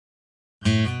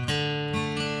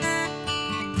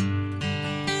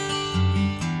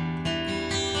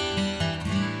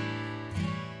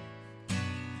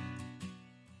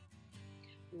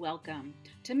Welcome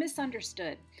to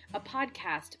Misunderstood, a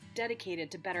podcast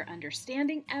dedicated to better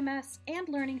understanding MS and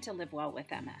learning to live well with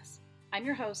MS. I'm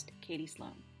your host, Katie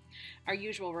Sloan. Our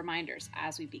usual reminders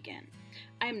as we begin.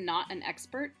 I am not an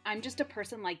expert. I'm just a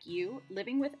person like you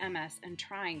living with MS and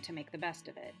trying to make the best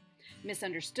of it.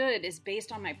 Misunderstood is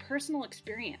based on my personal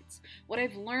experience, what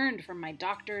I've learned from my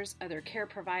doctors, other care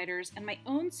providers, and my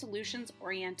own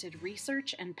solutions-oriented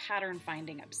research and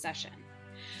pattern-finding obsession.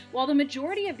 While the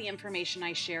majority of the information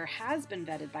I share has been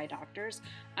vetted by doctors,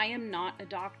 I am not a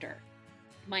doctor.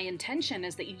 My intention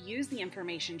is that you use the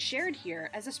information shared here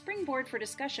as a springboard for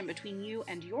discussion between you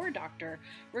and your doctor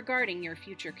regarding your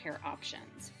future care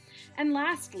options. And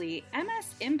lastly,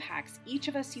 MS impacts each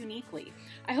of us uniquely.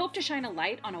 I hope to shine a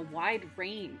light on a wide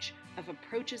range of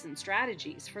approaches and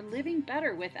strategies for living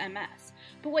better with MS.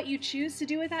 But what you choose to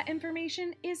do with that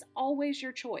information is always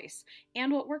your choice,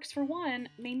 and what works for one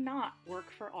may not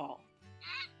work for all.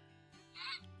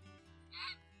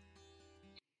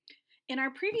 In our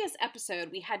previous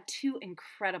episode, we had two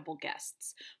incredible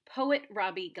guests, poet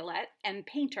Robbie Gillette and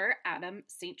painter Adam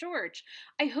St. George.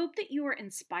 I hope that you were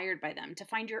inspired by them to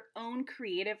find your own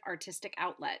creative artistic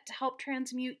outlet to help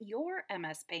transmute your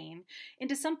MS pain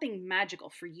into something magical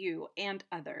for you and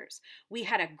others. We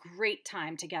had a great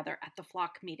time together at the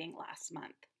Flock meeting last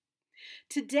month.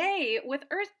 Today, with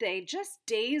Earth Day just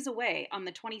days away on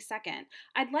the 22nd,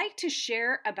 I'd like to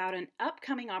share about an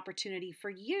upcoming opportunity for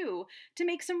you to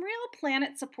make some real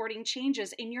planet-supporting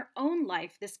changes in your own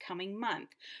life this coming month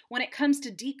when it comes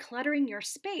to decluttering your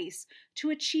space to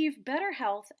achieve better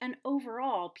health and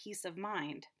overall peace of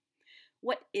mind.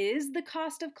 What is the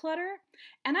cost of clutter?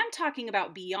 And I'm talking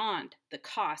about beyond the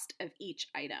cost of each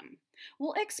item.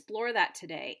 We'll explore that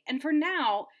today. And for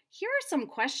now, here are some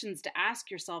questions to ask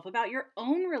yourself about your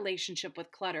own relationship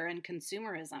with clutter and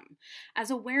consumerism, as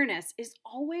awareness is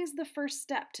always the first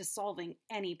step to solving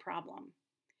any problem.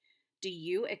 Do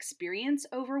you experience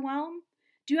overwhelm?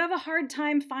 Do you have a hard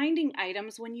time finding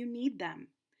items when you need them?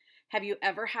 Have you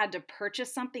ever had to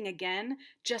purchase something again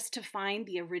just to find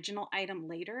the original item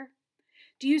later?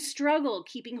 Do you struggle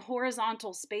keeping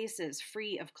horizontal spaces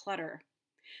free of clutter?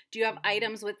 Do you have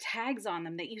items with tags on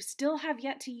them that you still have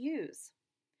yet to use?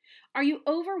 Are you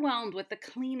overwhelmed with the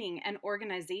cleaning and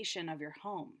organization of your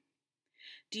home?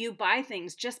 Do you buy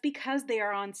things just because they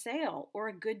are on sale or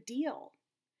a good deal?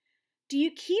 Do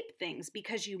you keep things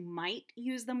because you might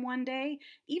use them one day,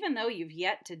 even though you've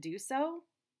yet to do so?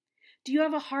 Do you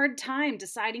have a hard time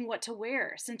deciding what to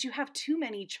wear since you have too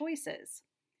many choices?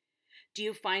 Do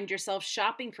you find yourself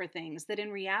shopping for things that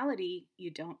in reality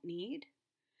you don't need?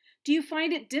 Do you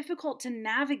find it difficult to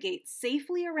navigate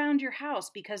safely around your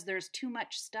house because there's too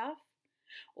much stuff?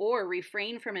 Or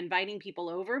refrain from inviting people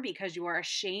over because you are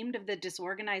ashamed of the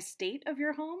disorganized state of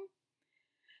your home?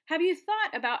 Have you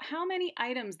thought about how many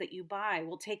items that you buy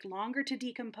will take longer to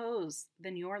decompose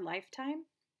than your lifetime?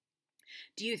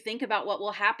 Do you think about what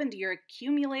will happen to your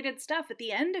accumulated stuff at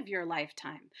the end of your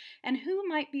lifetime, and who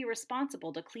might be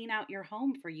responsible to clean out your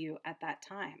home for you at that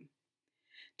time?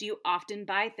 Do you often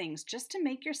buy things just to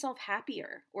make yourself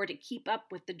happier or to keep up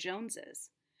with the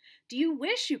Joneses? Do you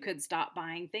wish you could stop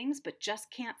buying things but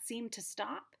just can't seem to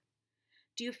stop?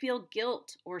 Do you feel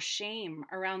guilt or shame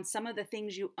around some of the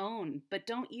things you own but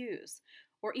don't use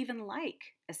or even like,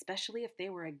 especially if they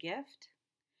were a gift?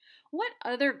 What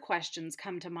other questions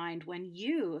come to mind when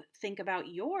you think about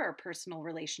your personal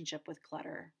relationship with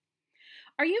clutter?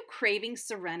 Are you craving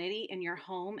serenity in your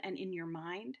home and in your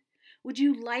mind? Would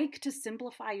you like to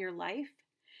simplify your life?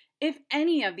 If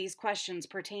any of these questions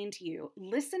pertain to you,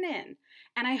 listen in,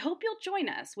 and I hope you'll join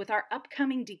us with our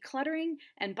upcoming Decluttering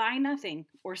and Buy Nothing,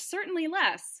 or certainly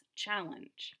less,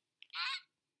 challenge.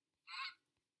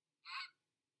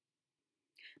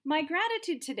 My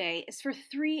gratitude today is for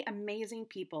three amazing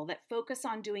people that focus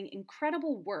on doing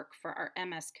incredible work for our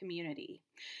MS community.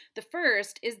 The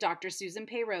first is Dr. Susan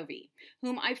Peyrovi,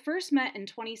 whom I first met in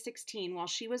 2016 while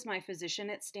she was my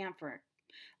physician at Stanford.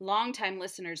 Longtime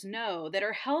listeners know that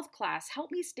her health class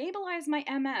helped me stabilize my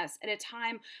MS at a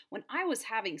time when I was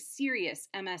having serious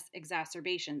MS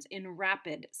exacerbations in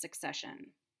rapid succession.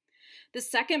 The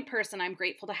second person I'm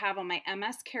grateful to have on my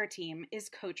MS care team is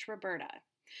Coach Roberta.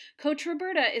 Coach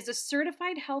Roberta is a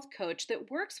certified health coach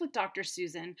that works with Dr.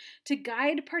 Susan to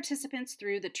guide participants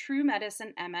through the True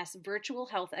Medicine MS virtual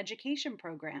health education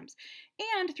programs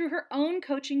and through her own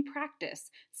coaching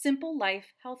practice, Simple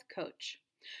Life Health Coach.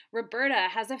 Roberta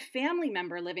has a family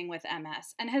member living with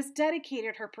MS and has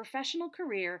dedicated her professional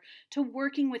career to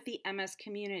working with the MS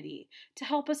community to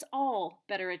help us all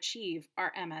better achieve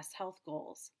our MS health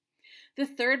goals. The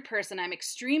third person I'm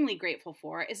extremely grateful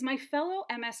for is my fellow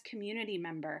MS community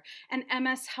member and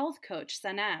MS health coach,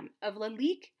 Sanem, of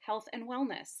Lalique Health and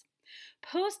Wellness.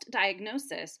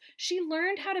 Post-diagnosis, she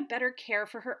learned how to better care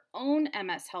for her own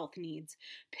MS health needs,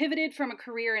 pivoted from a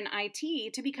career in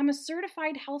IT to become a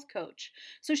certified health coach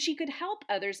so she could help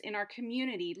others in our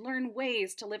community learn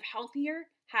ways to live healthier,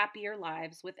 happier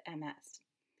lives with MS.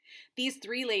 These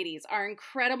three ladies are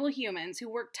incredible humans who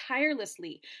work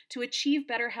tirelessly to achieve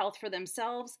better health for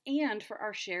themselves and for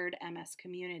our shared MS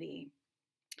community.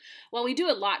 While we do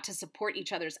a lot to support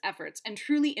each other's efforts and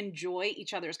truly enjoy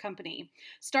each other's company,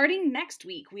 starting next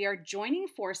week, we are joining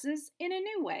forces in a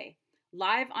new way,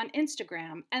 live on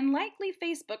Instagram and likely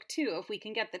Facebook too, if we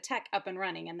can get the tech up and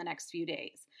running in the next few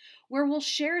days, where we'll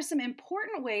share some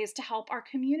important ways to help our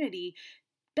community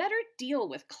better deal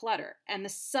with clutter and the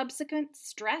subsequent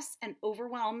stress and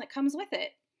overwhelm that comes with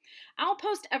it. I'll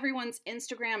post everyone's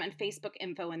Instagram and Facebook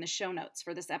info in the show notes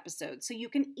for this episode so you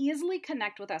can easily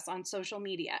connect with us on social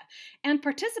media and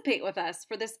participate with us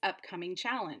for this upcoming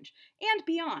challenge and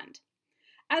beyond.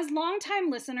 As longtime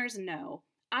listeners know,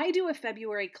 I do a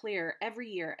February clear every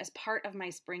year as part of my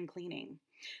spring cleaning.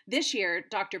 This year,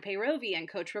 Dr. Peyrovi and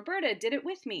Coach Roberta did it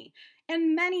with me,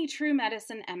 and many True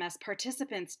Medicine MS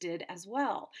participants did as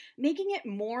well, making it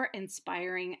more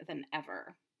inspiring than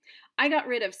ever. I got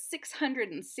rid of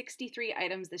 663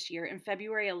 items this year in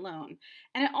February alone,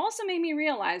 and it also made me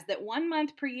realize that 1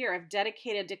 month per year of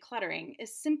dedicated decluttering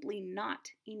is simply not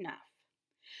enough.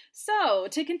 So,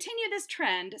 to continue this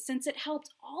trend, since it helped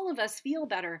all of us feel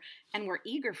better and we're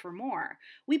eager for more,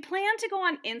 we plan to go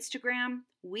on Instagram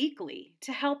weekly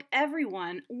to help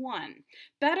everyone, 1,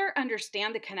 better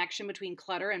understand the connection between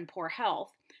clutter and poor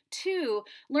health, 2,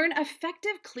 learn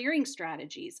effective clearing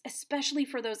strategies, especially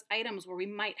for those items where we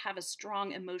might have a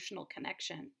strong emotional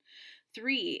connection.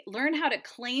 3, learn how to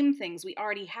claim things we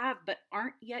already have but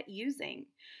aren't yet using.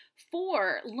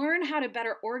 4, learn how to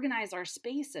better organize our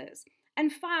spaces.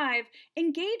 And 5,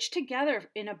 engage together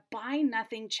in a Buy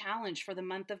Nothing challenge for the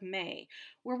month of May,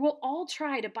 where we'll all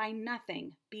try to buy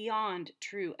nothing beyond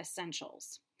true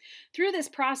essentials. Through this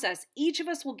process, each of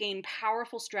us will gain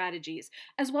powerful strategies,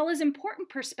 as well as important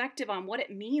perspective on what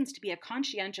it means to be a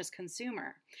conscientious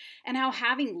consumer, and how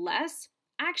having less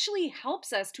actually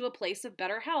helps us to a place of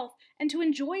better health and to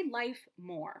enjoy life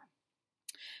more.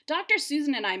 Dr.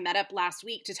 Susan and I met up last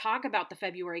week to talk about the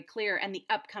February Clear and the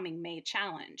upcoming May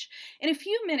Challenge. In a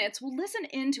few minutes, we'll listen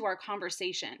into our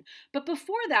conversation. But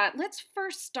before that, let's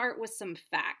first start with some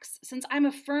facts, since I'm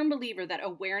a firm believer that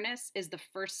awareness is the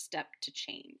first step to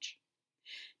change.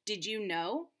 Did you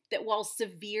know that while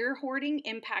severe hoarding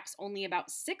impacts only about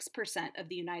 6% of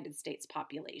the United States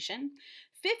population,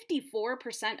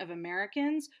 54% of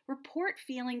Americans report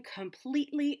feeling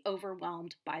completely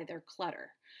overwhelmed by their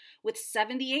clutter, with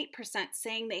 78%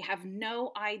 saying they have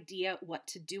no idea what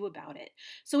to do about it.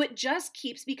 So it just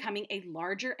keeps becoming a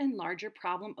larger and larger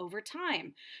problem over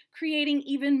time, creating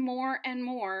even more and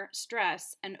more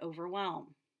stress and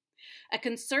overwhelm. A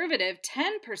conservative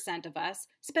 10% of us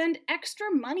spend extra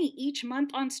money each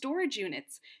month on storage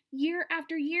units, year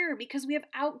after year, because we have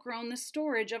outgrown the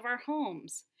storage of our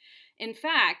homes. In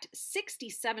fact,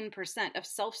 67% of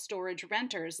self-storage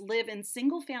renters live in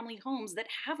single-family homes that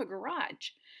have a garage,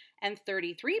 and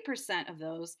 33% of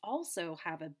those also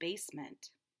have a basement.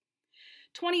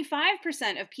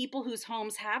 25% of people whose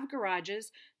homes have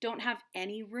garages don't have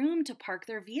any room to park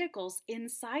their vehicles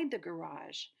inside the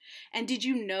garage. And did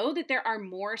you know that there are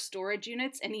more storage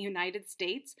units in the United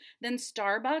States than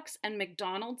Starbucks and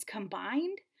McDonald's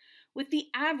combined? With the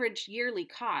average yearly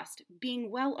cost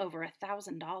being well over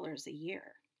 $1,000 a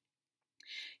year.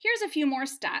 Here's a few more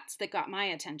stats that got my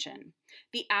attention.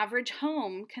 The average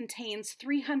home contains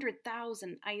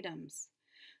 300,000 items.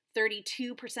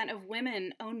 32% of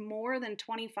women own more than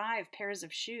 25 pairs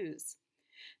of shoes.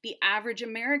 The average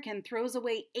American throws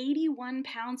away 81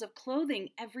 pounds of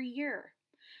clothing every year.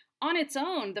 On its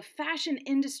own, the fashion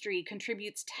industry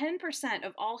contributes 10%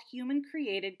 of all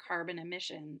human-created carbon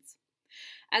emissions.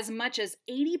 As much as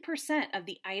 80% of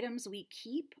the items we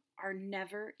keep are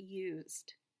never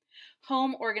used.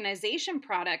 Home organization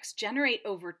products generate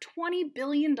over $20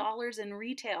 billion in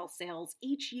retail sales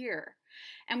each year,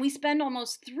 and we spend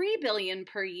almost $3 billion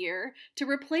per year to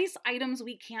replace items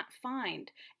we can't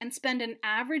find, and spend an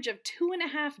average of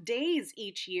 2.5 days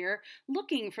each year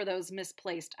looking for those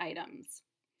misplaced items.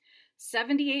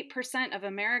 78% of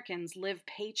Americans live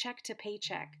paycheck to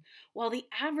paycheck, while the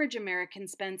average American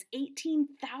spends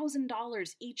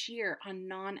 $18,000 each year on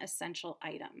non-essential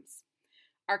items.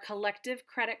 Our collective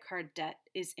credit card debt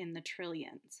is in the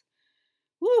trillions.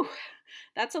 Whew,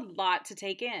 that's a lot to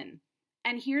take in.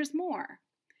 And here's more.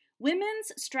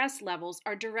 Women's stress levels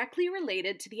are directly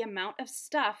related to the amount of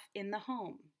stuff in the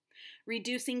home.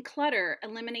 Reducing clutter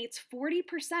eliminates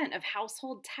 40% of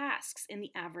household tasks in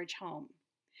the average home.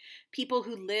 People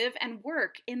who live and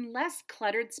work in less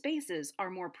cluttered spaces are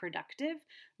more productive,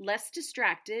 less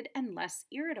distracted, and less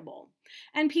irritable.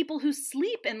 And people who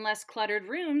sleep in less cluttered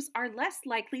rooms are less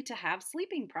likely to have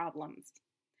sleeping problems.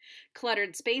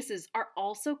 Cluttered spaces are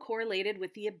also correlated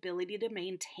with the ability to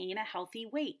maintain a healthy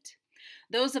weight.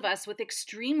 Those of us with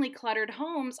extremely cluttered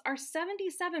homes are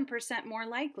 77% more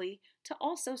likely to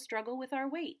also struggle with our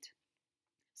weight.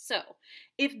 So,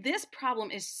 if this problem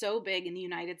is so big in the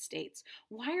United States,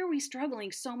 why are we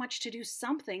struggling so much to do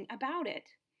something about it?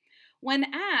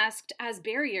 When asked as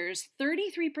barriers,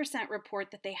 33%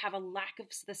 report that they have a lack of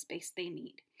the space they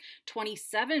need.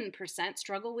 27%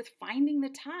 struggle with finding the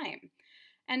time.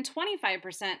 And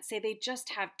 25% say they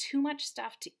just have too much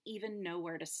stuff to even know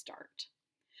where to start.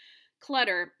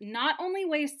 Clutter not only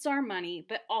wastes our money,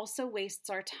 but also wastes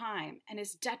our time and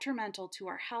is detrimental to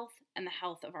our health and the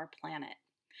health of our planet.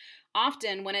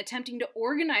 Often, when attempting to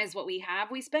organize what we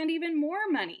have, we spend even more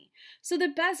money. So the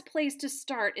best place to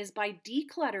start is by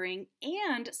decluttering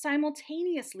and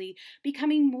simultaneously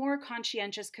becoming more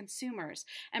conscientious consumers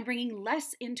and bringing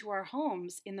less into our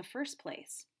homes in the first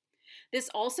place. This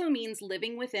also means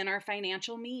living within our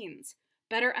financial means,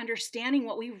 better understanding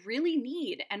what we really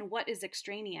need and what is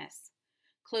extraneous.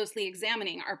 Closely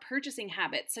examining our purchasing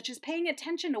habits, such as paying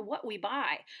attention to what we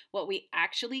buy, what we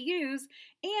actually use,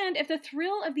 and if the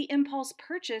thrill of the impulse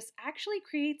purchase actually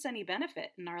creates any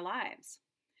benefit in our lives.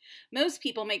 Most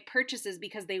people make purchases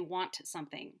because they want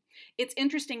something. It's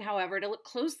interesting, however, to look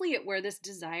closely at where this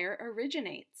desire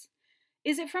originates.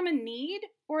 Is it from a need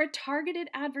or a targeted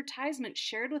advertisement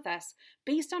shared with us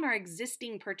based on our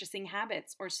existing purchasing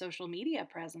habits or social media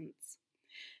presence?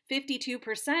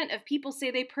 52% of people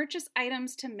say they purchase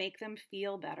items to make them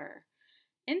feel better.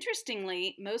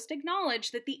 Interestingly, most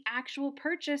acknowledge that the actual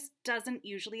purchase doesn't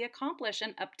usually accomplish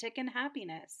an uptick in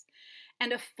happiness.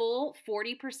 And a full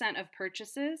 40% of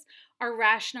purchases are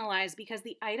rationalized because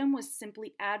the item was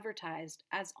simply advertised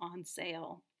as on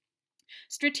sale.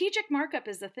 Strategic markup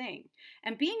is the thing,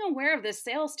 and being aware of this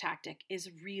sales tactic is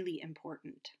really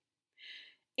important.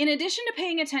 In addition to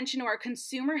paying attention to our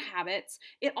consumer habits,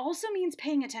 it also means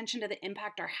paying attention to the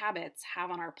impact our habits have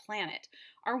on our planet,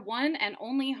 our one and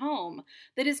only home,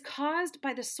 that is caused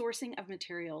by the sourcing of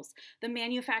materials, the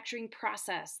manufacturing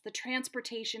process, the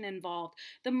transportation involved,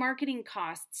 the marketing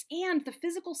costs, and the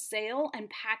physical sale and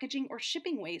packaging or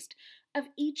shipping waste of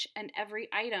each and every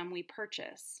item we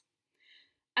purchase.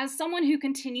 As someone who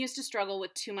continues to struggle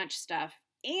with too much stuff,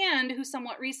 and who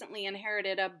somewhat recently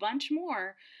inherited a bunch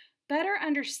more, better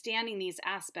understanding these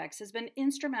aspects has been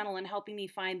instrumental in helping me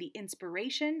find the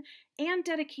inspiration and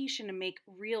dedication to make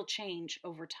real change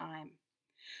over time.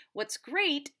 What's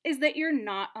great is that you're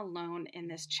not alone in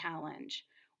this challenge.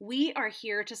 We are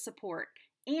here to support,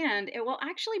 and it will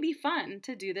actually be fun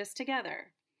to do this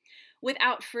together.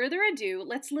 Without further ado,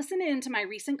 let's listen in to my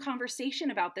recent conversation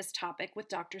about this topic with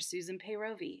Dr. Susan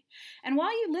Peyrovi. And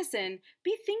while you listen,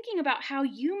 be thinking about how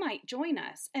you might join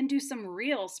us and do some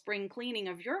real spring cleaning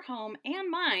of your home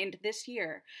and mind this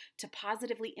year to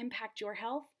positively impact your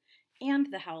health and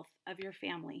the health of your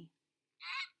family.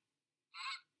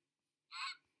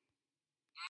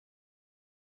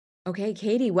 Okay,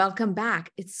 Katie, welcome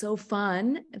back. It's so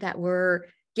fun that we're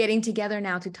getting together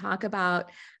now to talk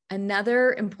about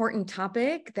another important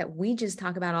topic that we just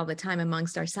talk about all the time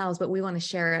amongst ourselves, but we want to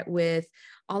share it with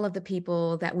all of the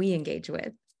people that we engage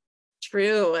with.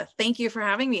 True. Thank you for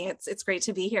having me. It's great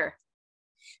to be here.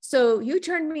 So you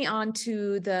turned me on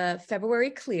to the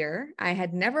February Clear. I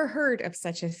had never heard of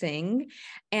such a thing.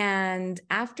 And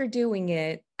after doing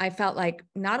it, I felt like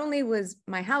not only was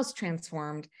my house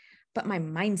transformed, but my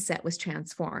mindset was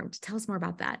transformed. Tell us more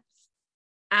about that.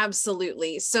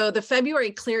 Absolutely. So the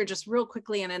February Clear, just real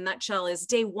quickly in a nutshell, is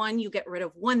day 1, you get rid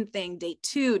of one thing, day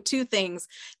 2, 2 things,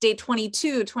 day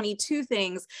 22, 22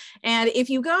 things. And if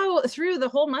you go through the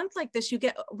whole month like this, you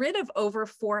get rid of over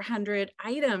 400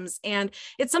 items. And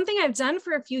it's something I've done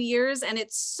for a few years, and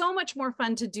it's so much more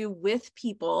fun to do with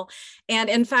people. And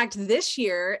in fact, this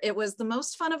year, it was the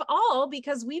most fun of all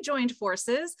because we joined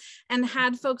forces and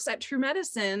had folks at True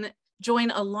Medicine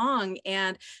join along,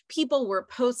 and people were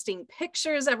posting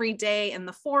pictures every day in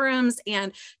the forums,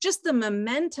 and just the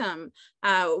momentum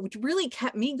which really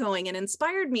kept me going and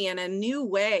inspired me in a new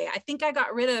way. I think I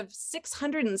got rid of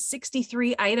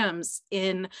 663 items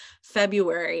in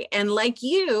February, and like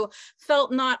you,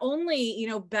 felt not only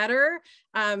better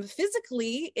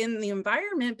physically in the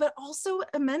environment, but also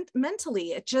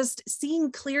mentally. It just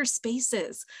seeing clear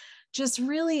spaces, just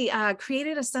really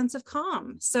created a sense of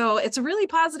calm. So it's a really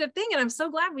positive thing. And I'm so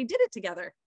glad we did it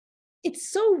together.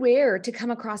 It's so rare to come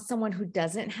across someone who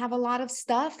doesn't have a lot of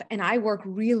stuff. And I work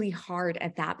really hard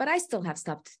at that, but I still have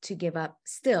stuff to give up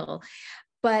still.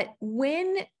 But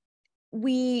when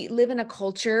we live in a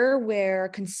culture where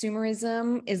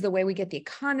consumerism is the way we get the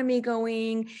economy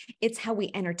going, it's how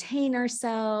we entertain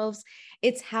ourselves,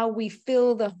 it's how we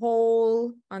fill the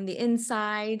hole on the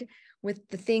inside with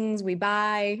the things we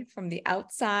buy from the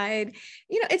outside.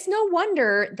 It's no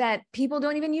wonder that people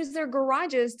don't even use their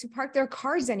garages to park their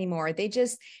cars anymore. They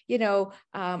just,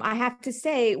 I have to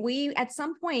say, we at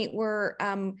some point were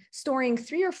storing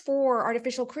 3 or 4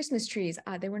 artificial Christmas trees.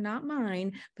 They were not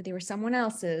mine, but they were someone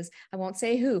else's. I won't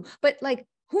say who, but like,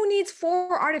 who needs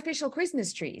 4 artificial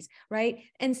Christmas trees, right?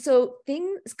 And so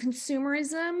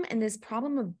consumerism and this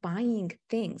problem of buying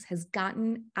things has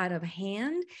gotten out of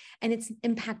hand, and it's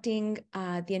impacting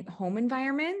the home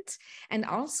environment and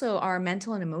also our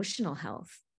mental and emotional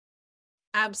health.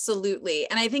 Absolutely.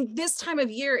 And I think this time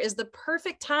of year is the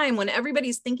perfect time when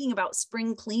everybody's thinking about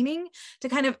spring cleaning to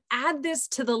kind of add this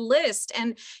to the list.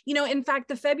 And, in fact,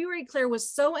 the February clear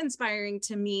was so inspiring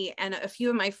to me and a few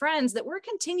of my friends that we're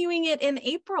continuing it in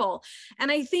April.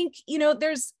 And I think,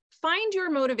 find your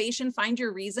motivation, find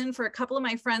your reason. For a couple of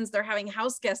my friends, they're having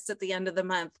house guests at the end of the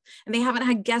month and they haven't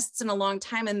had guests in a long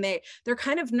time and they're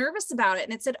kind of nervous about it.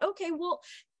 And it said, okay, well,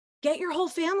 get your whole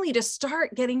family to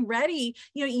start getting ready,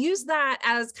 use that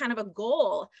as kind of a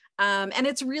goal. And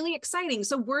it's really exciting.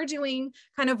 So we're doing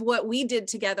kind of what we did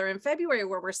together in February,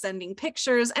 where we're sending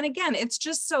pictures. And again, it's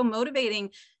just so motivating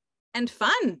and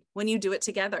fun when you do it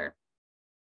together.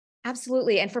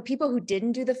 Absolutely. And for people who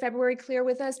didn't do the February clear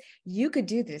with us, you could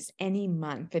do this any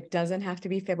month. It doesn't have to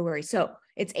be February. So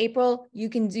it's April. You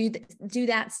can do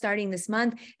that starting this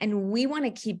month. And we want to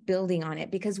keep building on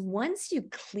it, because once you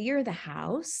clear the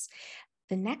house,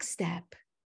 the next step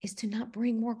is to not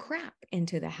bring more crap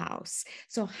into the house.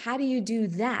 So how do you do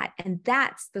that? And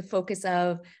that's the focus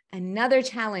of another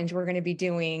challenge we're going to be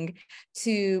doing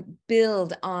to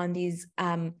build on these,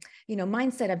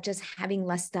 mindset of just having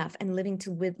less stuff and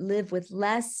live with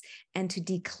less and to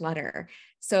declutter.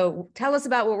 So tell us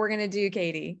about what we're going to do,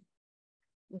 Katie.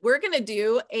 We're going to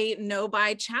do a no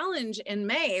buy challenge in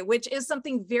May, which is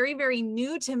something very, very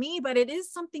new to me, but it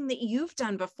is something that you've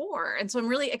done before. And so I'm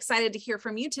really excited to hear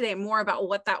from you today more about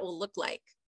what that will look like.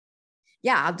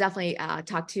 Yeah, I'll definitely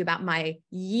talk to you about my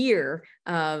year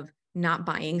of not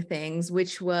buying things,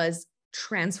 which was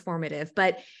transformative.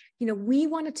 But, we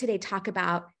want to today talk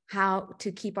about how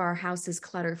to keep our houses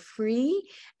clutter free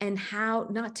and how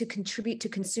not to contribute to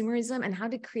consumerism and how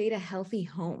to create a healthy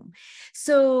home.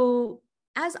 So,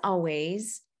 as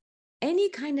always, any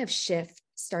kind of shift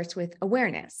starts with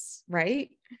awareness,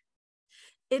 right?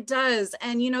 It does.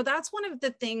 And, that's one of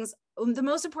the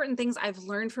most important things I've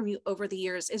learned from you over the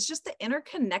years is just the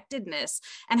interconnectedness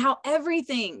and how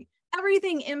everything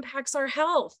impacts our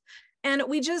health. And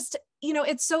we just,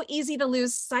 it's so easy to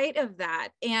lose sight of that.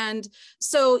 And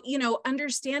so,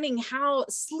 understanding how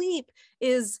sleep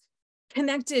is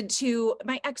connected to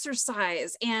my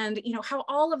exercise and, how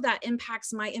all of that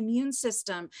impacts my immune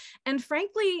system. And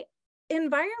frankly,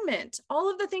 environment,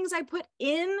 all of the things I put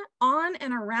in, on,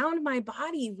 and around my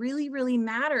body really, really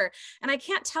matter. And I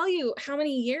can't tell you how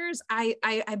many years I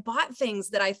bought things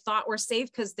that I thought were safe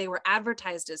because they were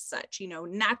advertised as such,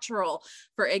 natural,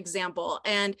 for example.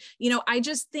 And, I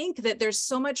just think that there's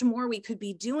so much more we could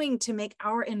be doing to make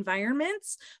our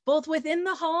environments, both within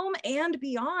the home and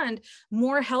beyond,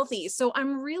 more healthy. So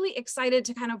I'm really excited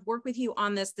to kind of work with you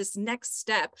on this next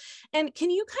step. And can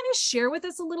you kind of share with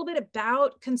us a little bit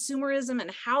about consumerism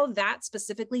and how that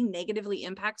specifically negatively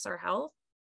impacts our health?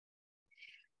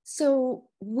 So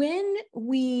when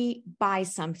we buy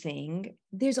something,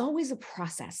 there's always a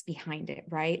process behind it,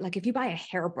 right? Like if you buy a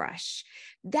hairbrush,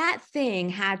 that thing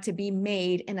had to be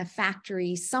made in a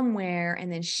factory somewhere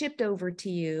and then shipped over to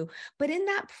you. But in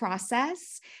that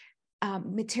process,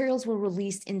 materials were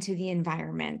released into the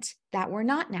environment that were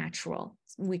not natural.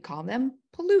 We call them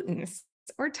pollutants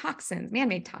or toxins,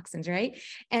 man-made toxins, right?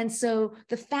 And so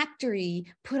the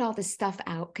factory put all this stuff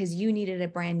out because you needed a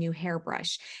brand new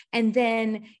hairbrush. And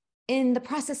then in the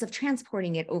process of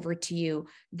transporting it over to you,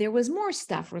 there was more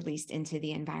stuff released into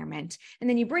the environment. And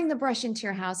then you bring the brush into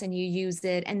your house and you use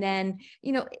it. And then,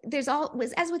 there's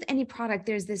as with any product,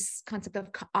 there's this concept of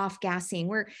off-gassing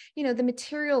where, the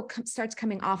material starts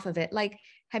coming off of it. Like,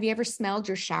 Have you ever smelled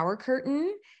your shower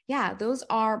curtain? Yeah, those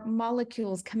are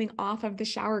molecules coming off of the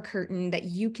shower curtain that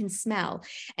you can smell.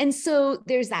 And so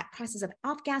there's that process of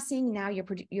off-gassing. Now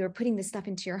you're putting this stuff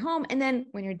into your home. And then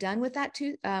when you're done with that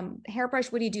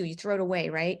hairbrush, what do? You throw it away,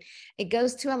 right? It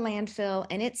goes to a landfill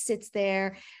and it sits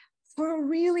there for a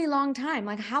really long time.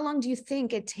 Like, how long do you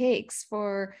think it takes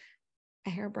for a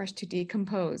hairbrush to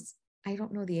decompose? I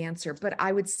don't know the answer, but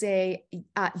I would say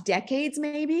decades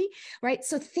maybe, right?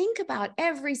 So think about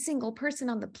every single person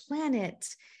on the planet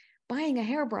buying a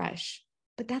hairbrush,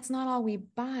 but that's not all we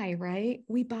buy, right?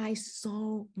 We buy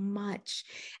so much.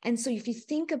 And so if you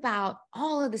think about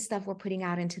all of the stuff we're putting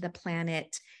out into the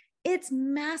planet, it's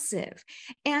massive.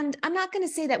 And I'm not going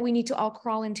to say that we need to all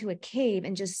crawl into a cave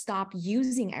and just stop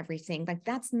using everything. Like,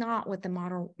 that's not what the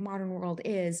modern world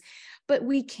is. But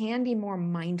we can be more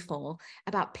mindful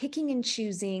about picking and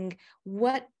choosing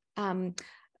what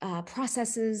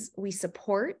processes we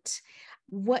support,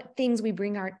 what things we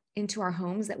bring into our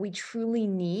homes that we truly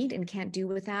need and can't do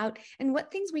without, and what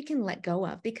things we can let go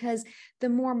of. Because the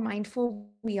more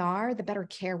mindful we are, the better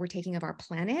care we're taking of our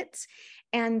planet.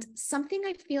 And something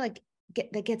I feel like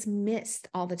that gets missed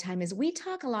all the time is we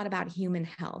talk a lot about human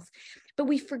health, but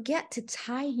we forget to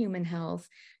tie human health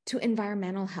to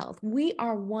environmental health. We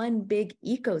are one big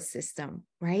ecosystem,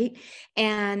 right?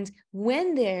 And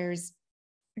when there's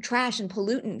trash and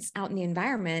pollutants out in the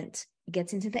environment, it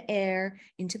gets into the air,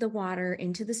 into the water,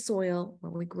 into the soil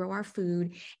where we grow our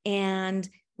food. And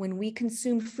when we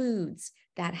consume foods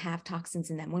that have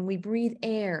toxins in them, when we breathe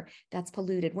air that's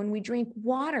polluted, when we drink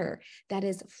water that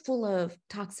is full of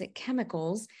toxic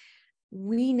chemicals,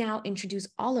 we now introduce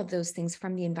all of those things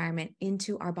from the environment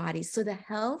into our bodies. So the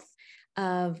health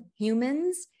of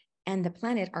humans and the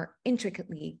planet are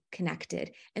intricately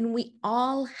connected. And we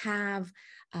all have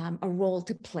a role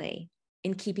to play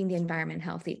in keeping the environment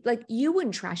healthy. Like, you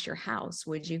wouldn't trash your house,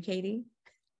 would you, Katie?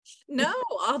 No,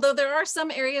 although there are some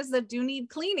areas that do need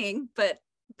cleaning, but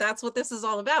that's what this is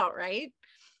all about, right?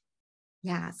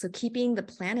 Yeah, so keeping the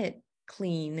planet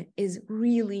clean is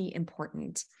really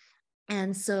important.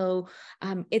 And so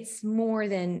it's more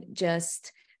than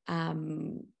just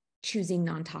choosing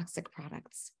non-toxic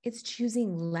products. It's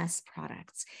choosing less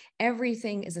products.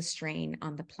 Everything is a strain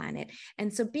on the planet.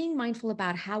 And so being mindful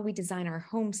about how we design our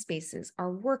home spaces,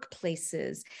 our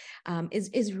workplaces,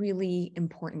 is really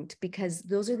important, because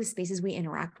those are the spaces we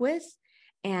interact with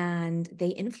and they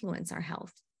influence our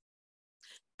health.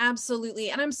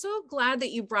 Absolutely. And I'm so glad that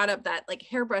you brought up that like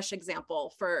hairbrush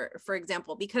example, for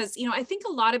example, because, you know, I think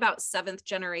a lot about seventh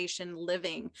generation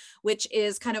living, which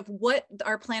is kind of what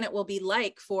our planet will be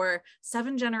like for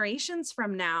 7 generations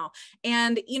from now.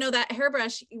 And, you know, that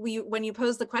hairbrush, when you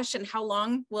pose the question, how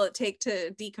long will it take to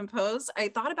decompose? I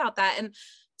thought about that, and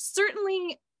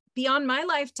certainly beyond my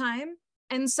lifetime.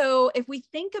 And so if we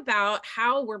think about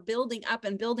how we're building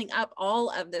up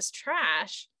all of this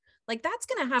trash, like that's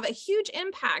going to have a huge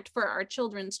impact for our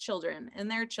children's children and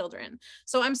their children.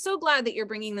 So I'm so glad that you're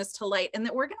bringing this to light and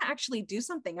that we're going to actually do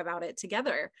something about it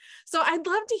together. So I'd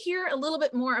love to hear a little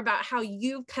bit more about how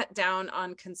you've cut down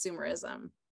on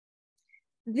consumerism.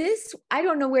 I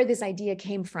don't know where this idea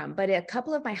came from, but a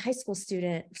couple of my high school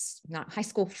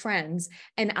friends,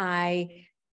 and I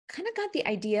kind of got the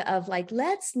idea of like,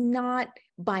 let's not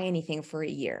buy anything for a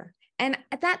year. And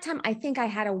at that time, I think I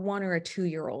had a 1 or a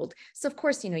 2-year-old. So of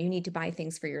course, you know, you need to buy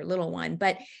things for your little one,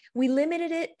 but we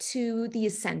limited it to the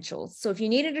essentials. So if you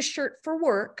needed a shirt for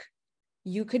work,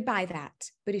 you could buy that.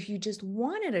 But if you just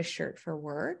wanted a shirt for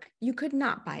work, you could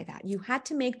not buy that. You had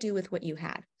to make do with what you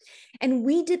had. And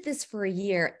we did this for a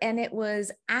year, and it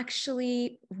was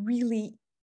actually really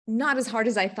not as hard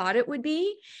as I thought it would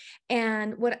be.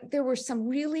 And there were some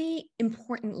really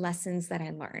important lessons that I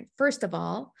learned. First of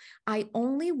all, I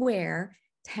only wear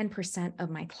 10% of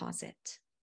my closet,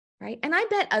 right? And I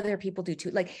bet other people do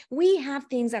too. Like, we have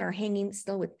things that are hanging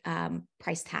still with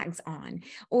price tags on,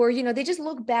 or, you know, they just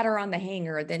look better on the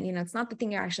hanger than, you know, it's not the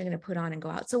thing you're actually going to put on and go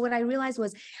out. So what I realized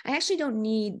was I actually don't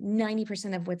need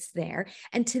 90% of what's there.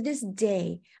 And to this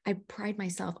day, I pride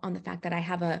myself on the fact that I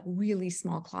have a really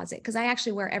small closet, because I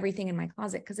actually wear everything in my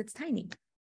closet because it's tiny.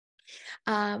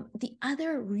 The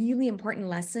other really important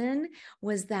lesson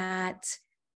was that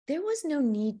there was no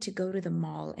need to go to the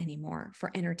mall anymore for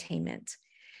entertainment.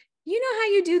 You know how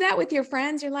you do that with your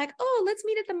friends? You're like, oh, let's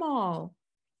meet at the mall.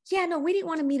 Yeah, no, we didn't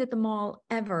want to meet at the mall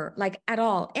ever, like at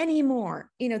all anymore.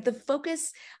 You know, the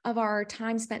focus of our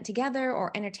time spent together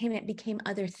or entertainment became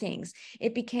other things.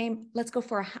 It became, let's go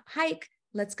for a hike,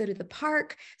 let's go to the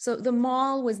park. So the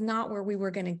mall was not where we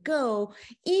were going to go,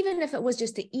 even if it was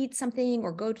just to eat something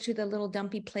or go to the little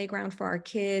dumpy playground for our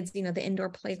kids, you know, the indoor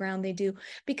playground they do,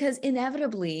 because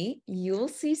inevitably you'll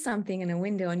see something in a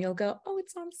window and you'll go, oh,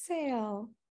 it's on sale.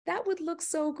 That would look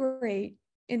so great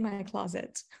in my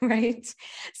closet, right?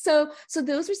 So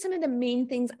those are some of the main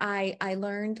things I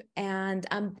learned. And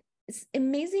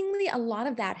amazingly, a lot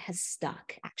of that has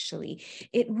stuck, actually.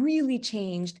 It really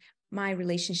changed my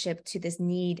relationship to this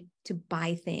need to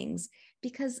buy things,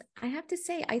 because I have to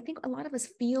say, I think a lot of us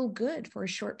feel good for a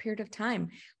short period of time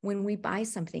when we buy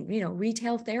something. You know,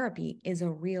 retail therapy is a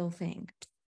real thing.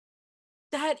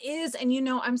 That is, and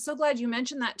I'm so glad you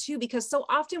mentioned that too, because so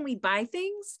often we buy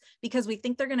things because we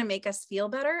think they're going to make us feel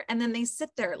better. And then they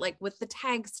sit there like with the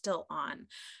tag still on,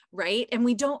 right? And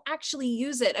we don't actually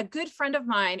use it. A good friend of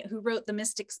mine who wrote The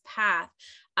Mystic's Path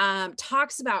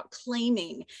talks about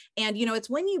claiming. And, it's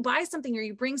when you buy something or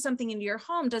you bring something into your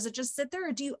home, does it just sit there,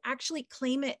 or do you actually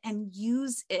claim it and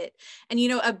use it? And,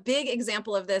 a big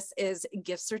example of this is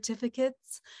gift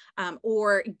certificates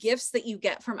or gifts that you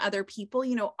get from other people.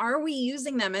 Are we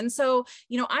using them? And so,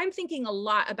 I'm thinking a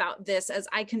lot about this as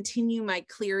I continue my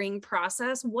clearing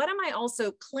process. What am I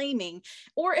also claiming?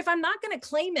 Or if I'm not going to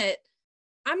claim it,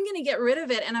 I'm going to get rid of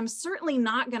it. And I'm certainly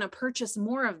not going to purchase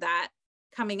more of that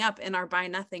coming up in our Buy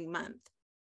Nothing month.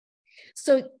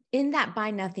 So in that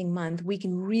Buy Nothing month, we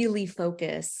can really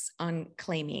focus on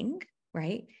claiming,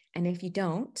 right? And if you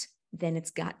don't, then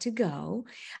it's got to go.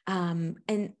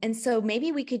 And so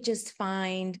maybe we could just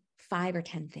find 5 or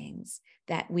 10 things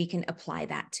that we can apply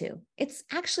that to. It's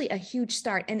actually a huge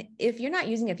start. And if you're not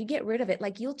using it, if you get rid of it,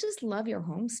 like, you'll just love your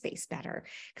home space better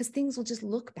because things will just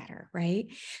look better, right?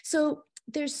 So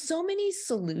there's so many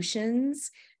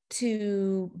solutions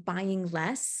to buying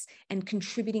less and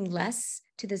contributing less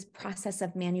to this process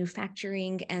of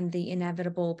manufacturing and the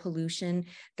inevitable pollution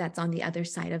that's on the other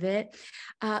side of it.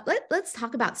 Let's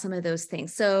talk about some of those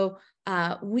things. So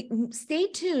stay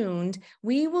tuned.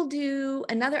 We will do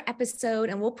another episode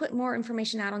and we'll put more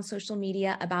information out on social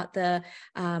media about the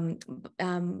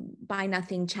Buy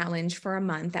Nothing challenge for a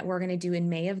month that we're going to do in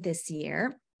May of this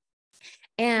year.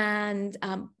 And,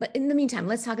 but in the meantime,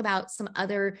 let's talk about some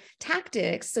other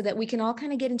tactics so that we can all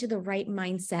kind of get into the right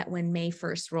mindset when May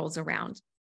 1st rolls around.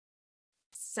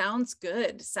 Sounds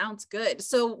good. Sounds good.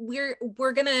 So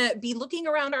we're going to be looking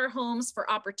around our homes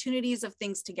for opportunities of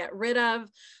things to get rid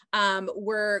of.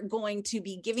 We're going to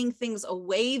be giving things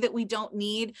away that we don't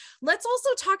need. Let's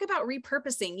also talk about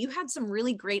repurposing. You had some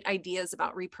really great ideas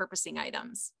about repurposing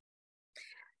items.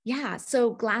 Yeah.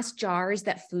 So glass jars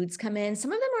that foods come in,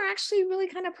 some of them are actually really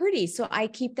kind of pretty. So I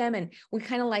keep them, and we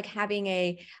kind of like having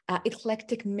a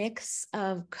eclectic mix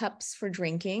of cups for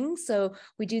drinking. So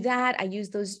we do that. I use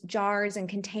those jars and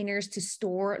containers to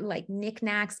store like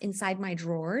knickknacks inside my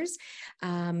drawers.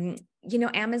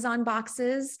 Amazon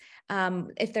boxes,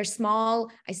 if they're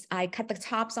small, I cut the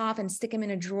tops off and stick them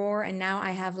in a drawer. And now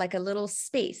I have like a little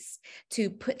space to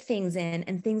put things in,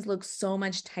 and things look so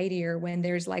much tidier when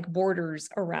there's like borders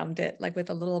around it, like with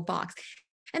a little box.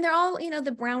 And they're all,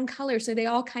 the brown color. So they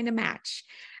all kind of match.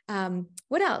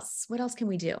 What else? What else can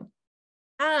we do?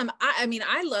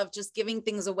 I love just giving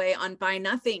things away on Buy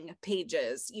Nothing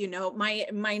pages.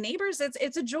 My neighbors,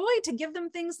 it's a joy to give them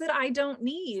things that I don't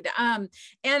need. And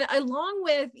along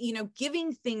with,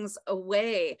 giving things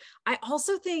away, I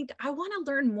also think I want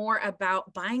to learn more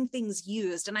about buying things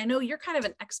used. And I know you're kind of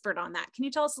an expert on that. Can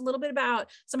you tell us a little bit about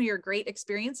some of your great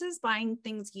experiences buying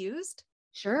things used?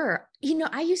 Sure.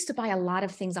 I used to buy a lot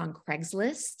of things on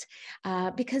Craigslist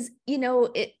because,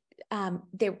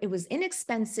 it was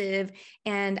inexpensive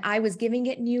and I was giving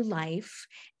it new life,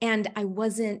 and I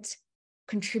wasn't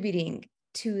contributing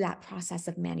to that process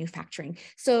of manufacturing.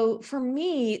 So for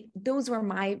me, those were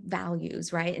my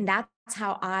values, right? And that's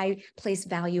how I place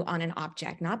value on an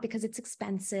object, not because it's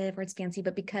expensive or it's fancy,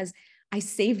 but because I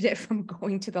saved it from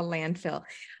going to the landfill.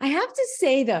 I have to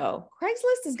say though,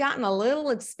 Craigslist has gotten a little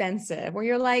expensive where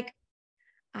you're like,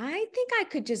 I think I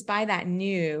could just buy that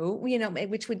new,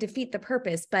 which would defeat the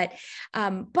purpose. But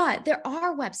there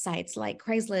are websites like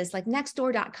Craigslist, like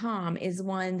nextdoor.com is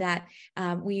one that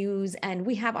we use. And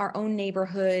we have our own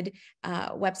neighborhood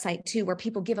website too, where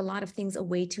people give a lot of things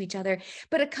away to each other.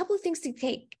 But a couple of things to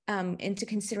take into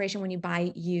consideration when you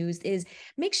buy used is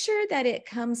make sure that it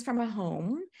comes from a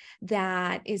home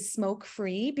that is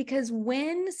smoke-free, because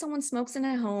when someone smokes in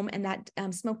a home and that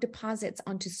smoke deposits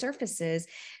onto surfaces,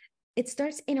 it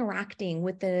starts interacting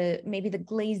with maybe the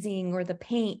glazing or the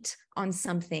paint on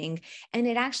something, and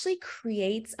it actually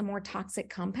creates a more toxic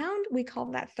compound. We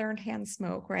call that third-hand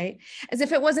smoke, right? As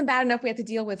if it wasn't bad enough, we had to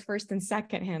deal with first and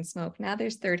second-hand smoke. Now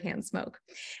there's third-hand smoke.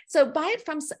 So buy it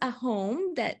from a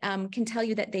home that can tell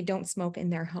you that they don't smoke in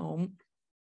their home.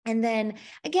 And then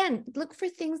again, look for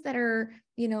things that are,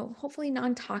 hopefully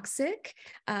non-toxic,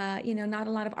 not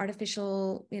a lot of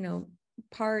artificial,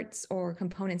 parts or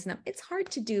components. Now, it's hard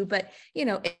to do, but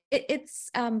it's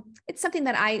something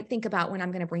that I think about when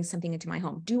I'm going to bring something into my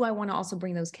home. Do I want to also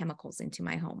bring those chemicals into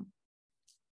my home?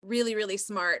 Really, really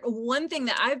smart. One thing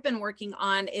that I've been working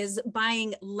on is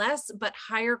buying less but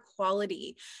higher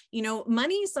quality.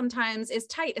 Money sometimes is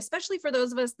tight, especially for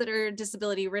those of us that are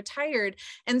disability retired.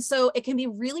 And so it can be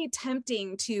really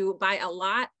tempting to buy a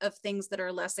lot of things that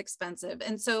are less expensive.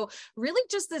 And so really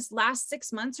just this last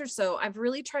 6 months or so, I've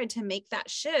really tried to make that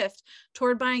shift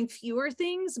toward buying fewer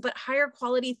things, but higher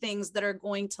quality things that are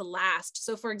going to last.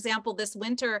 So for example, this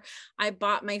winter, I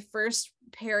bought my first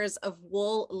pairs of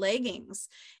wool leggings.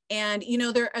 And,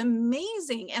 they're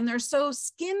amazing and they're so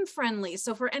skin friendly.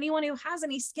 So for anyone who has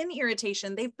any skin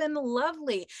irritation, they've been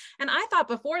lovely. And I thought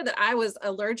before that I was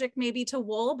allergic maybe to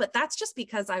wool, but that's just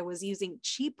because I was using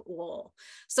cheap wool.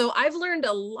 So I've learned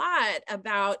a lot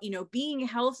about, being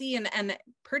healthy and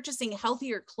purchasing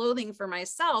healthier clothing for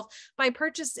myself by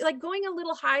going a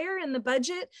little higher in the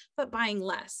budget, but buying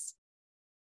less.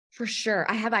 For sure.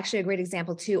 I have actually a great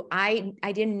example too. I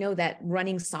didn't know that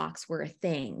running socks were a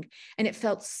thing. And it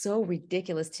felt so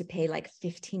ridiculous to pay like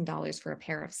 $15 for a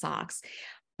pair of socks.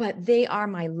 But they are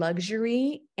my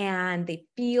luxury and they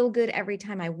feel good every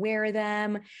time I wear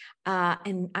them.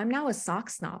 And I'm now a sock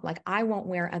snob. Like I won't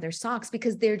wear other socks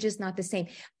because they're just not the same,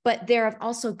 but they're of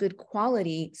also good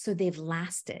quality. So they've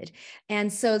lasted.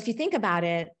 And so if you think about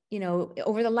it,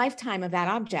 over the lifetime of that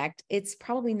object, it's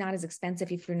probably not as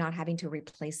expensive if you're not having to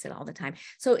replace it all the time.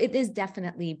 So it is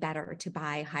definitely better to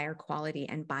buy higher quality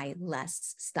and buy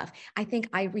less stuff. I think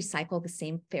I recycle the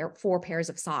same 4 pairs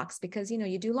of socks because,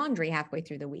 you do laundry halfway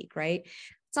through the week, right?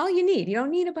 It's all you need. You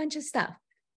don't need a bunch of stuff.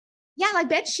 Yeah, like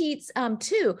bed sheets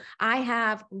too. I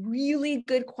have really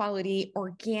good quality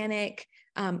organic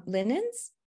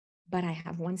linens, but I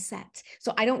have one set.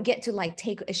 So I don't get to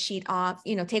take a sheet off,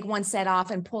 take one set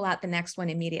off and pull out the next one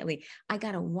immediately. I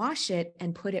got to wash it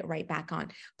and put it right back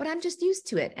on, but I'm just used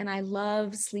to it. And I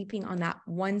love sleeping on that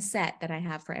one set that I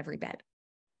have for every bed.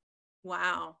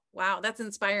 Wow. That's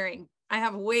inspiring. I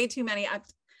have way too many. I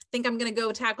think I'm going to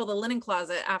go tackle the linen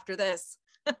closet after this.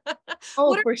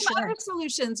 What are some other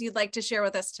solutions you'd like to share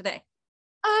with us today?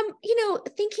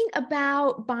 Thinking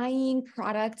about buying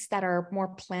products that are more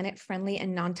planet friendly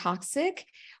and non-toxic.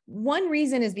 One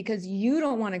reason is because you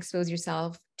don't want to expose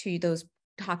yourself to those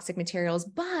toxic materials,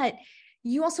 but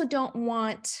you also don't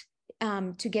want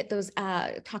to get those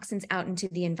toxins out into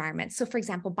the environment. So for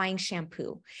example, buying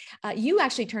shampoo. You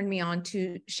actually turned me on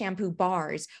to shampoo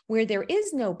bars where there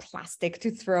is no plastic to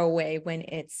throw away when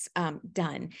it's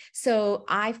done. So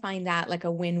I find that like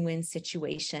a win-win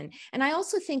situation. And I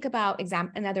also think about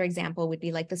another example would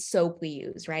be like the soap we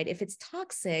use, right? If it's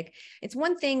toxic, it's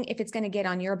one thing if it's going to get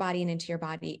on your body and into your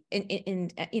body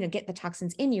and get the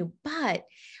toxins in you. But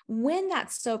when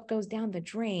that soap goes down the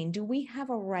drain, do we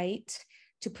have a right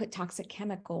to put toxic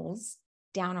chemicals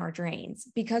down our drains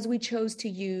because we chose to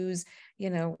use,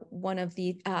 one of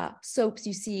the soaps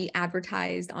you see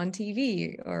advertised on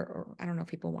TV, or I don't know if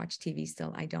people watch TV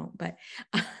still, I don't, but,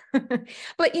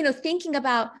 but, thinking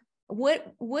about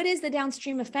what is the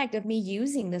downstream effect of me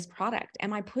using this product?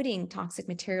 Am I putting toxic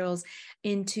materials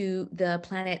into the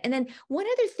planet? And then one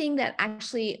other thing that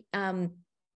actually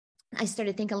I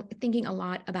started thinking a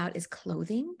lot about is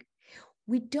clothing.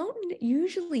 We don't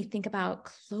usually think about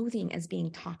clothing as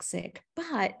being toxic,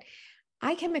 but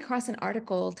I came across an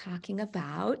article talking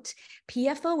about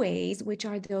PFOAs, which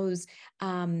are those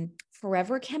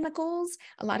forever chemicals.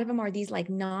 A lot of them are these like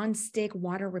non-stick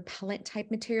water repellent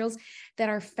type materials that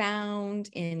are found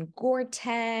in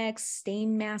Gore-Tex,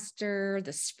 Stainmaster,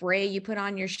 the spray you put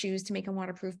on your shoes to make them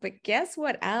waterproof. But guess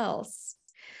what else?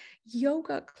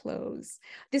 Yoga clothes.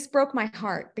 This broke my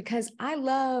heart because I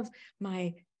love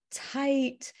my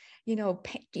tight,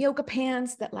 yoga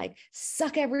pants that like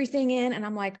suck everything in. And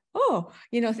I'm like, oh,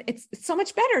 it's so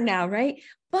much better now, right?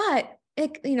 But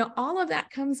all of that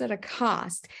comes at a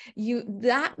cost.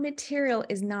 That material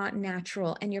is not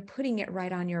natural and you're putting it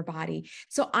right on your body.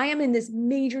 So I am in this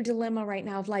major dilemma right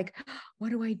now of like,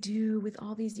 what do I do with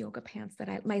all these yoga pants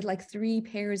my like 3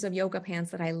 pairs of yoga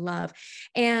pants that I love?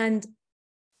 And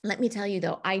let me tell you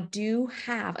though, I do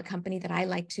have a company that I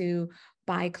like to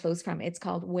buy clothes from. It's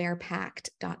called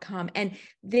wearpact.com. And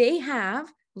they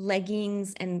have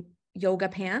leggings and yoga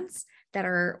pants that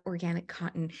are organic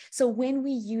cotton. So when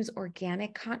we use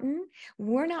organic cotton,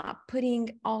 we're not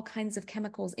putting all kinds of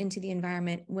chemicals into the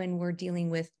environment when we're dealing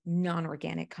with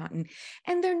non-organic cotton.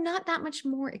 And they're not that much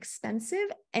more expensive.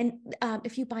 And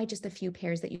if you buy just a few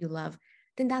pairs that you love,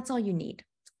 then that's all you need.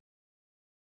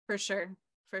 For sure.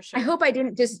 For I sure. hope I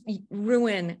didn't just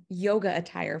ruin yoga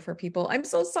attire for people. I'm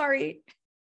so sorry.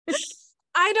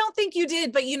 I don't think you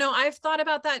did, but I've thought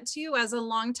about that too. As a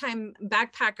longtime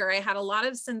backpacker, I had a lot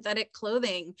of synthetic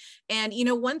clothing, and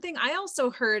one thing I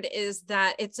also heard is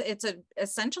that it's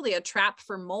essentially a trap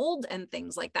for mold and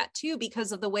things like that too,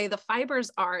 because of the way the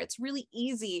fibers are. It's really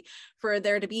easy for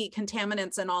there to be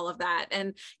contaminants and all of that.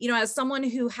 And as someone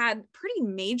who had pretty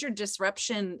major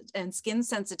disruption and skin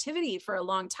sensitivity for a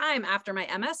long time after my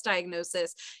MS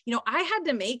diagnosis, I had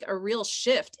to make a real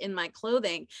shift in my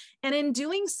clothing, and in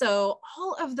doing so,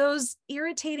 all of those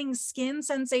irritating skin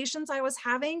sensations I was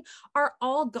having are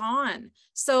all gone.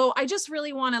 So I just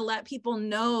really want to let people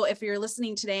know, if you're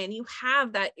listening today and you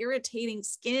have that irritating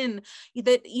skin,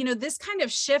 that, this kind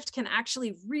of shift can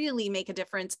actually really make a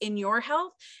difference in your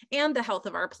health and the health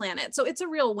of our planet. So it's a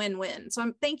real win-win.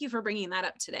 So thank you for bringing that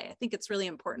up today. I think it's really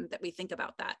important that we think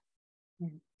about that.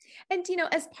 And,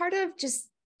 as part of just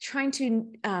trying to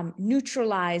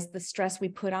neutralize the stress we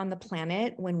put on the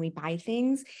planet when we buy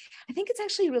things, I think it's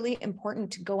actually really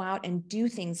important to go out and do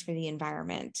things for the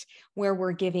environment where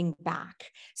we're giving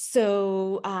back.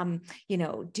 So,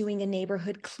 doing a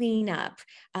neighborhood cleanup.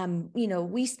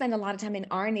 We spend a lot of time in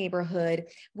our neighborhood.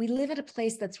 We live at a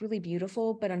place that's really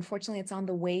beautiful, but unfortunately it's on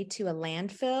the way to a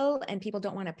landfill and people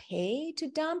don't want to pay to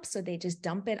dump. So they just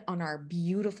dump it on our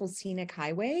beautiful scenic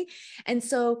highway. And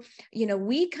so,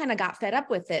 we kind of got fed up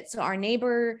with it. So our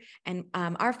neighbor and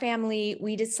our family,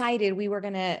 we decided we were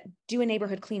going to do a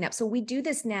neighborhood cleanup. So we do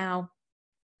this now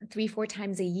 3-4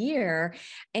 times a year,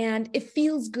 and it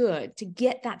feels good to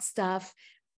get that stuff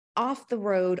off the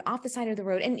road, off the side of the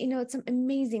road. And, it's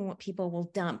amazing what people will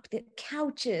dump, the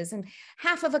couches and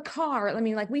half of a car. I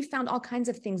mean, like, we found all kinds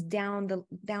of things down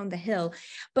the hill,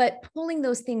 but pulling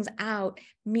those things out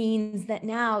means that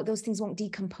now those things won't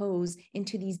decompose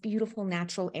into these beautiful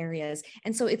natural areas.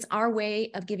 And so it's our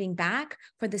way of giving back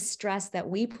for the stress that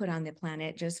we put on the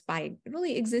planet just by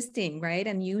really existing, right?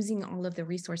 And using all of the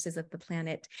resources of the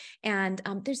planet. And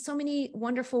there's so many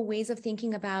wonderful ways of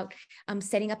thinking about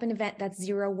setting up an event that's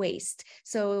zero waste.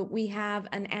 So we have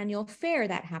an annual fair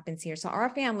that happens here. So our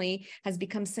family has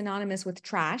become synonymous with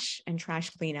trash and trash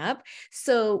cleanup.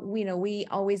 So, we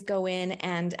always go in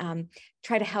and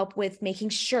try to help with making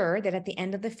sure that at the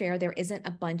end of the fair, there isn't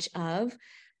a bunch of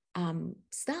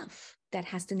stuff that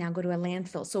has to now go to a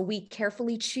landfill. So we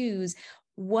carefully choose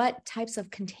what types of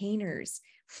containers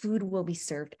food will be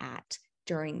served at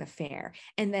during the fair.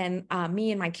 And then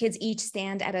me and my kids each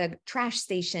stand at a trash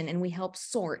station and we help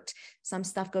sort. Some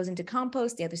stuff goes into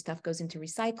compost, the other stuff goes into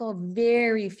recycle.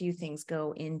 Very few things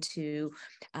go into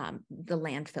the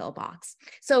landfill box.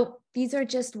 So these are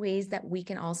just ways that we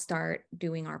can all start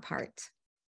doing our part.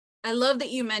 I love that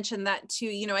you mentioned that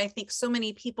too. I think so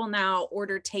many people now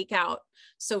order takeout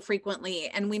so frequently,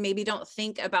 and we maybe don't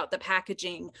think about the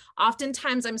packaging.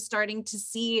 Oftentimes I'm starting to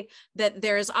see that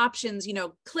there's options,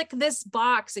 click this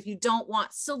box if you don't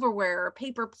want silverware or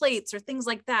paper plates or things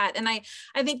like that. And I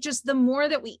think just the more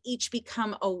that we each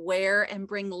become aware and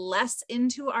bring less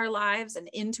into our lives and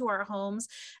into our homes,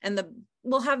 and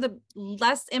we'll have the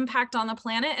less impact on the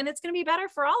planet, and it's going to be better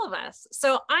for all of us.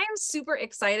 So I'm super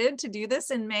excited to do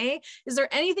this in May. Is there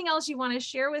anything else you want to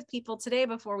share with people today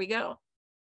before we go?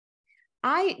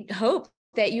 I hope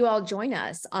that you all join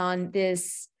us on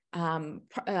this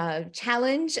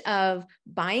challenge of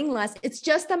buying less. It's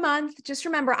just a month. Just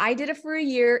remember, I did it for a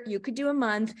year. You could do a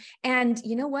month. And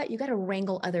you know what? You got to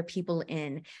wrangle other people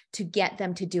in to get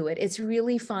them to do it. It's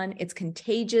really fun. It's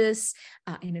contagious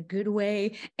in a good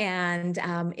way. And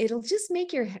it'll just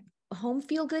make your home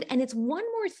feel good. And it's one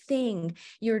more thing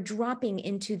you're dropping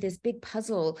into this big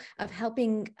puzzle of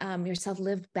helping yourself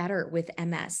live better with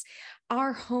MS.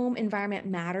 Our home environment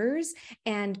matters,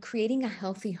 and creating a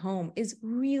healthy home is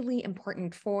really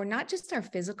important for not just our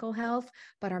physical health,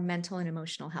 but our mental and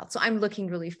emotional health. So I'm looking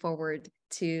really forward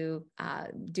to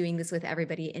doing this with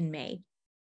everybody in May.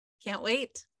 Can't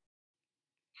wait.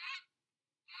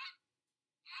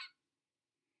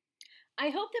 I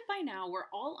hope that by now we're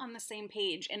all on the same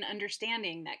page in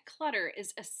understanding that clutter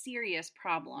is a serious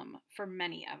problem for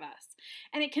many of us,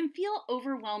 and it can feel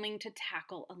overwhelming to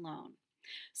tackle alone.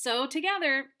 So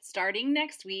together, starting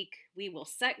next week, we will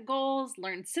set goals,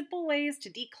 learn simple ways to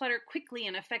declutter quickly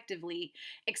and effectively,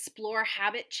 explore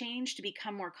habit change to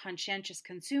become more conscientious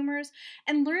consumers,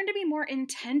 and learn to be more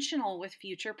intentional with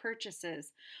future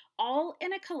purchases, all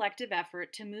in a collective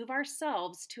effort to move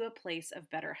ourselves to a place of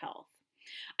better health.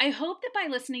 I hope that by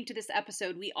listening to this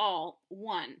episode, we all,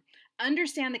 one,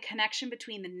 understand the connection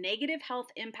between the negative health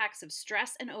impacts of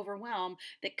stress and overwhelm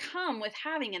that come with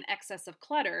having an excess of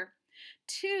clutter.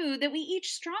 Two, that we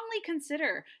each strongly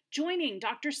consider joining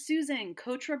Dr. Susan,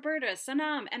 Coach Roberta,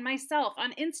 Sanam, and myself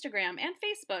on Instagram and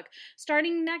Facebook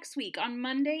starting next week on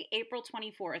Monday, April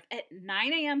 24th at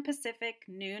 9 a.m. Pacific,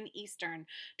 noon Eastern,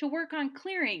 to work on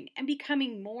clearing and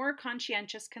becoming more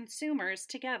conscientious consumers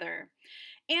together.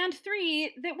 And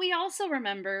three, that we also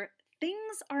remember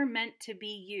things are meant to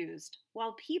be used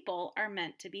while people are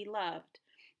meant to be loved.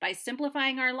 By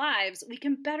simplifying our lives, we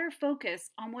can better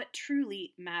focus on what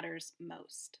truly matters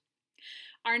most.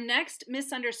 Our next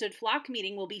Misunderstood Flock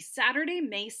meeting will be Saturday,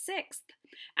 May 6th.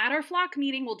 At our flock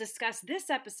meeting, we'll discuss this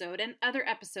episode and other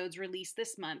episodes released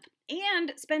this month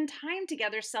and spend time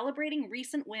together celebrating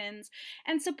recent wins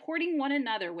and supporting one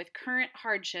another with current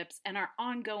hardships and our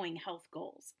ongoing health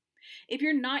goals. If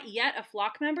you're not yet a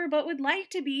flock member but would like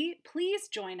to be, please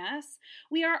join us.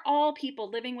 We are all people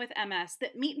living with MS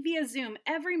that meet via Zoom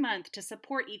every month to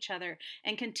support each other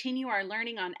and continue our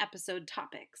learning on episode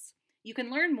topics. You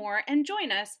can learn more and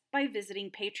join us by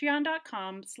visiting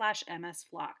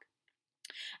patreon.com/msflock.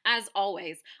 As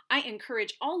always, I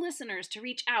encourage all listeners to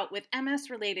reach out with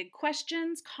MS-related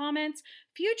questions, comments,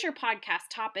 future podcast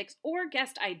topics, or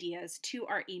guest ideas to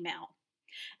our email.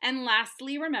 And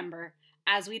lastly, remember,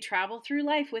 as we travel through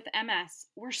life with MS,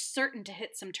 we're certain to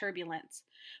hit some turbulence,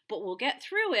 but we'll get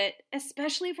through it,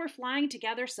 especially if we're flying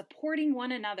together, supporting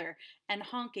one another, and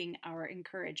honking our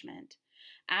encouragement.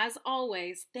 As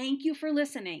always, thank you for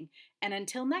listening, and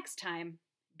until next time,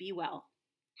 be well.